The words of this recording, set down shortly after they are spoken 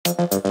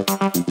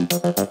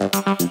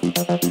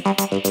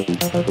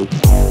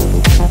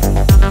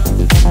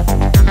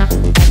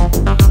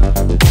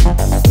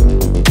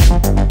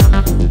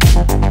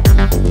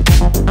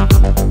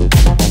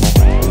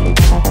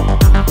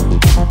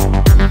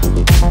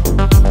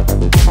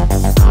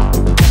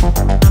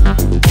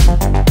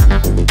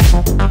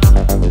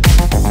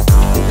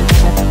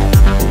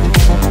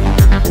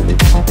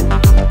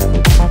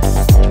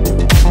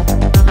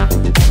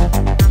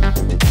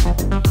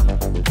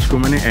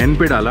मैंने एन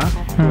पे डाला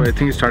तो आई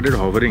थिंक स्टार्टेड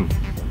हॉवरिंग।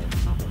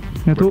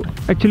 मैं तो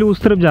एक्चुअली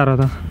उस तरफ जा रहा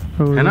था,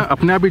 है ना,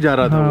 अपने आप ही जा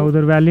रहा था। हाँ,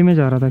 उधर वैली में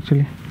जा रहा था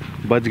एक्चुअली।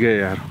 बच गए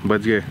यार,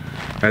 बच गए।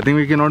 I think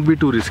we can not be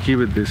to risky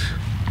with this,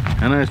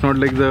 है ना। It's not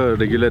like the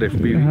regular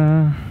FPV.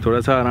 थोड़ा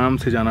सा आराम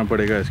से जाना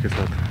पड़ेगा इसके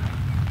साथ।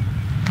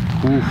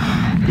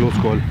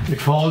 Close call.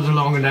 It falls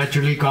along a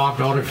naturally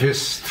carved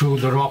orifice through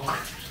the rock.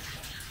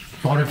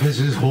 Orifice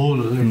is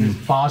whole. It is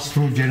passed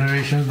through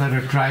generations that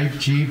a tribe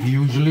chief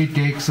usually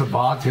takes a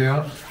bath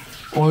here,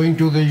 owing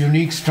to the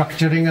unique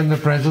structuring and the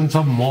presence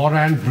of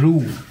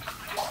𝐷𝐸,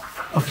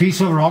 a piece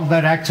of rock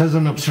that acts as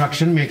an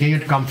obstruction, making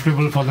it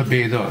comfortable for the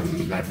bather.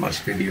 That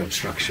must be the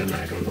obstruction.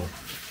 I don't know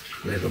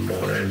where the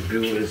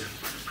𝐷𝐸 is.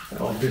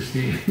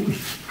 Obviously,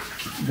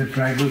 the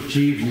tribal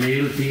chief,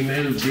 male,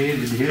 female,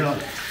 bathed here.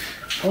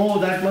 Oh,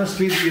 that must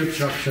be the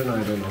obstruction.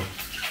 I don't know.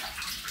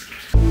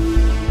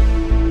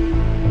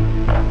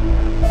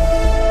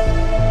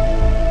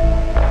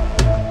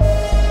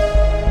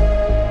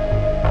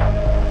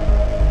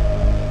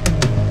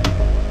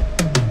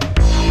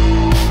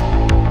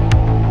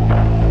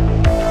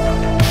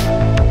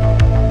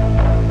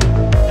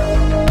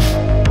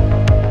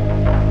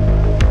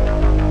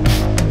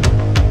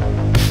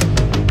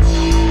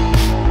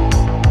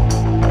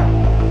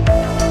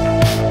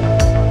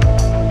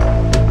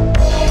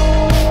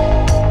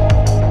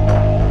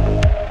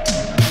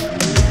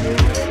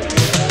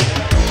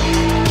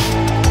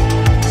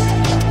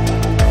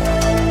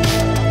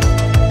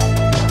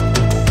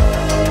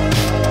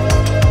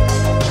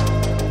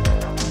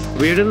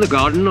 We're in the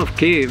Garden of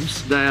Caves,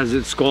 as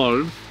it's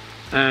called,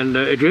 and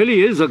it really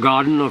is a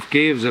garden of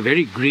caves, a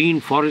very green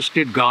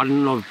forested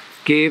garden of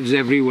caves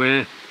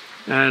everywhere,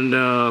 and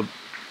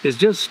it's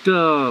just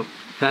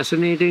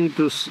fascinating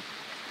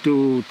to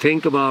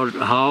think about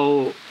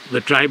how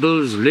the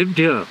tribals lived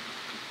here.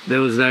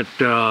 There was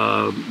that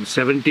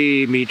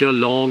 70-meter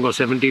long or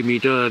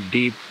 70-meter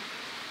deep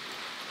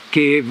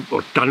cave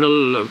or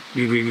tunnel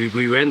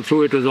we went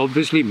through. It was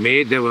obviously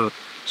made. There were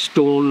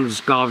stones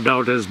carved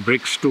out as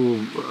bricks to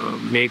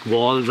make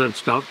walls and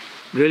stuff.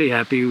 Really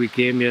happy we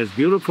came here. It's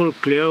beautiful,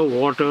 clear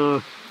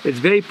water. It's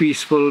very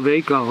peaceful,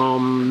 very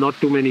calm. Not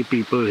too many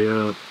people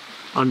here,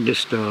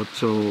 undisturbed.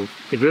 So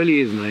it really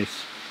is nice.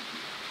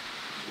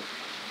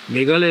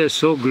 Meghalaya is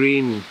so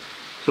green,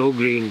 so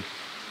green.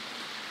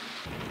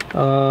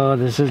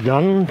 This is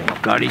done.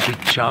 Gaadi ki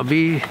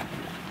chabi.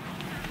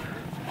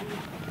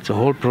 It's a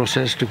whole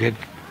process to get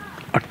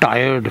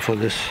attired for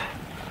this.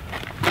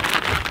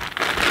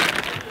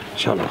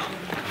 Chalo.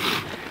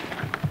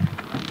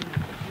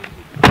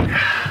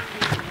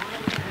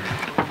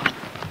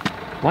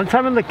 Once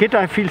I'm in the kit,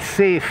 I feel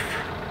safe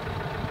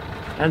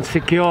and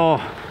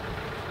secure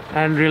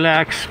and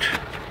relaxed,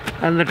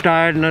 and the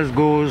tiredness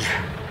goes.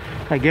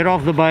 I get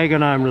off the bike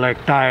and I'm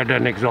like tired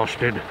and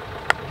exhausted.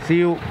 See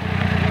you.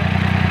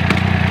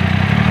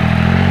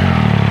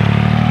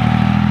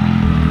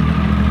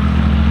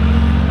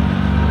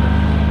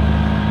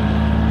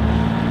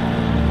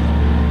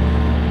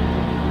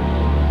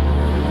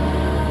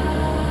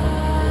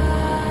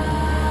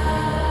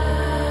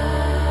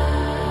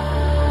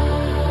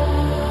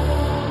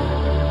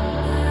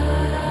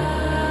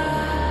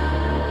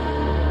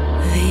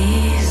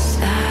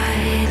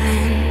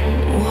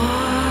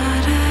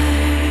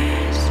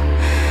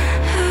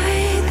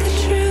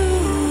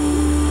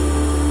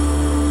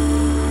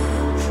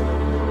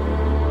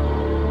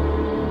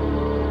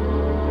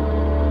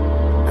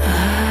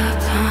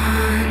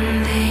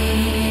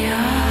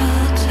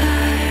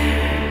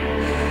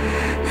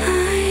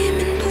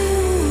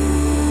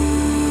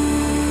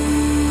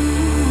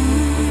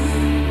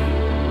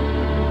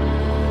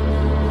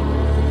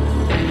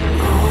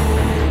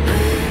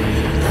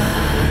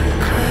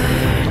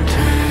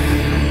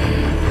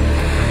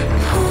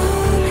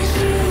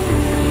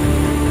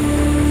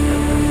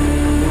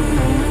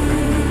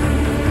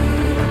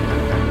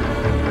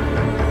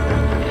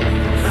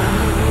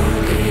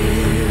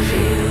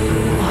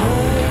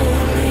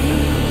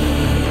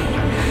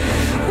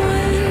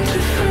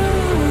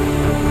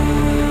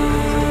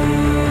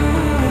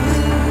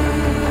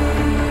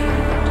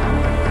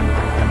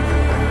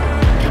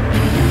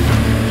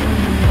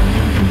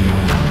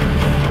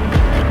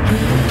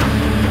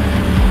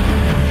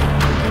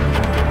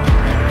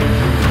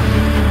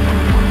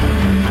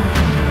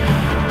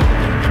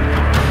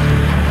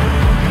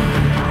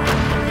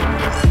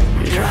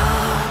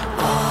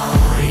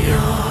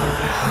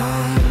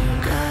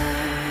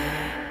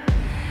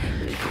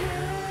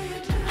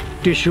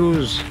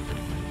 Tissues,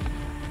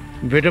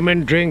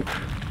 vitamin drink,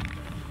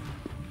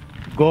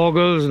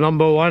 goggles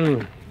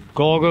 #1,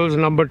 goggles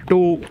number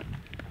 2,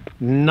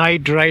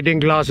 night riding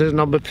glasses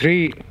number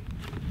 3,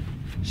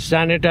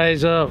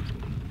 sanitizer,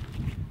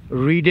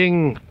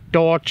 reading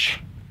torch,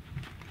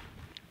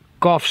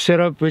 cough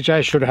syrup which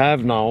I should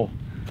have now,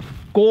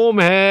 comb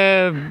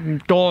hai,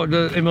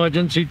 the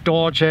emergency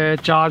torch hai,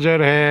 charger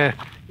hai,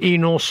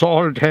 eno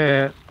salt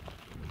hai,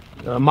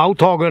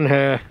 mouth organ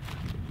hai,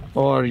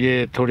 और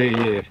ये थोड़े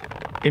ये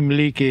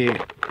इमली के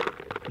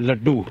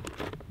Laddu.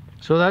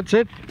 So that's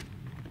it.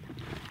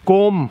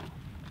 Comb.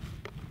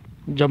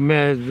 जब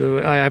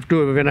मैं I have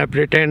to, when I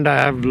pretend I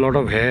have a lot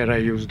of hair, I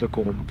use the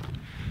comb.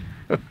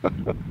 I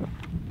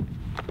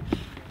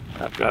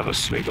have to have a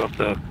swig of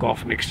the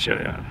cough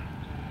mixture. Yeah.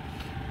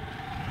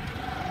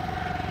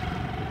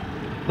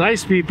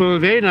 Nice people,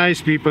 very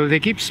nice people. They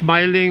keep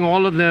smiling,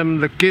 all of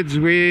them. The kids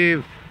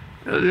wave,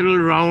 little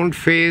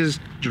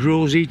round-faced,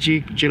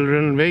 rosy-cheeked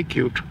children, very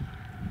cute.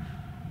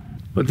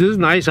 But this is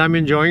nice. I'm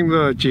enjoying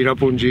the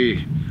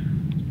Cherrapunji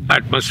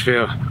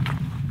atmosphere.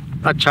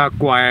 Acha,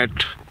 quiet,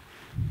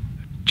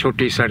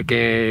 choti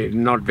sadkein,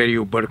 not very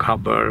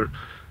ubar-khabar,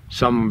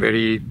 some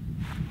very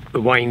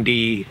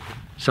windy,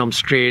 some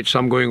straight,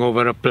 some going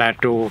over a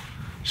plateau.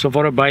 So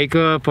for a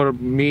biker, for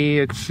me,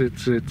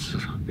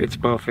 it's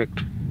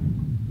perfect.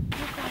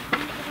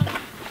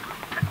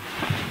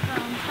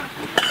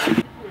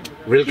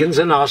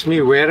 Wilkinson asked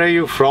me, "Where are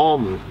you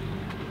from?"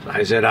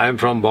 I said, "I'm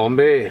from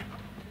Bombay."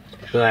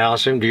 So I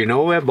asked him, "Do you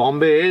know where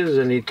Bombay is?"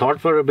 And he thought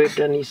for a bit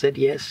and he said,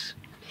 "Yes."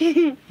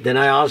 Then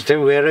I asked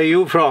him, "Where are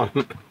you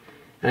from?"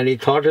 And he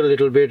thought a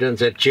little bit and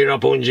said,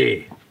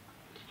 "Cherrapunji."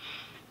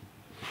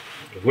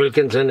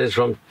 Wilkinson is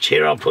from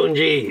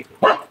Cherrapunji.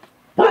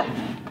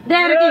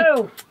 There.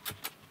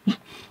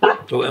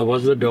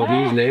 What's the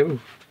doggy's name?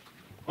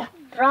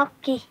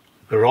 Rocky.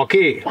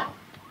 Rocky.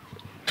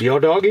 Your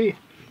doggy?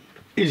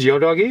 Is your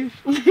doggy?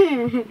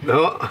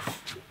 No.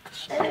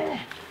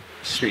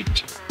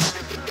 Sweet.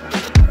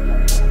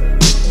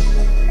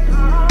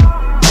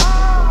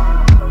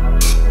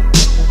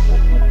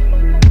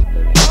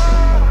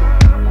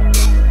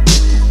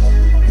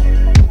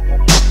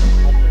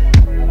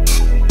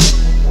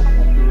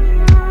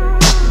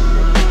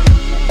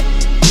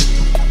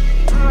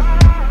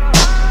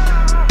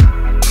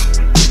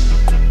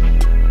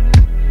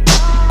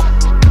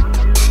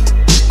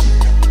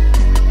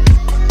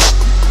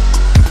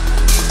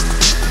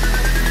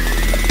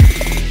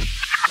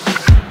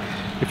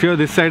 If you're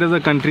this side of the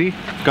country,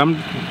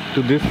 come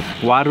to this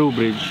Wahrew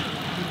Bridge.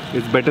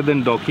 It's better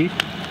than Doki,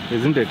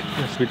 isn't it?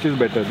 Yes. Which is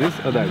better, this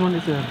or that? This one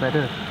is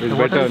better. It's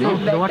better, no?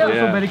 The water is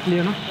Yeah. also very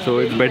clear, no? So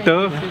it's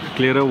better,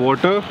 clearer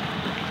water,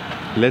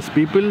 less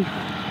people,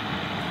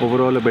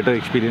 overall a better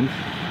experience.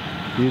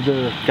 He's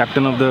the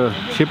captain of the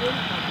ship.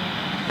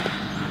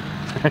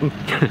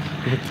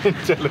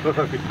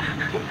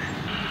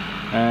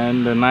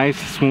 And a nice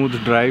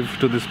smooth drive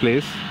to this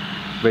place.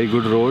 Very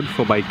good road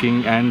for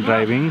biking and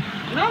driving.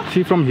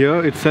 See, from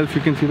here itself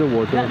you can see the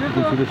water, you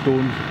can see the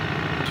stones.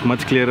 It's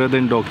much clearer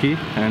than Doki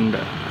and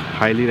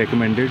highly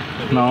recommended.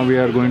 Now we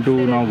are going to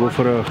go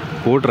for a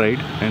boat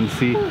ride and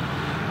see.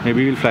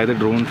 Maybe we'll fly the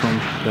drone from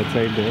that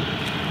side there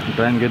and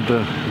try and get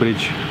the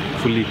bridge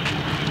fully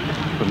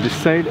from this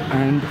side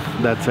and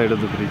that side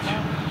of the bridge.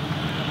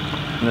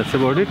 And that's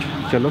about it.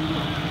 Chalo.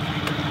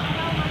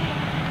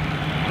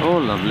 Oh,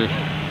 lovely.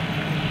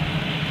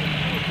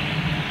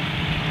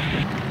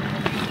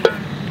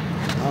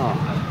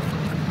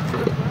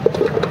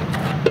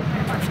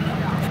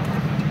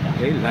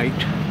 Very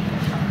light.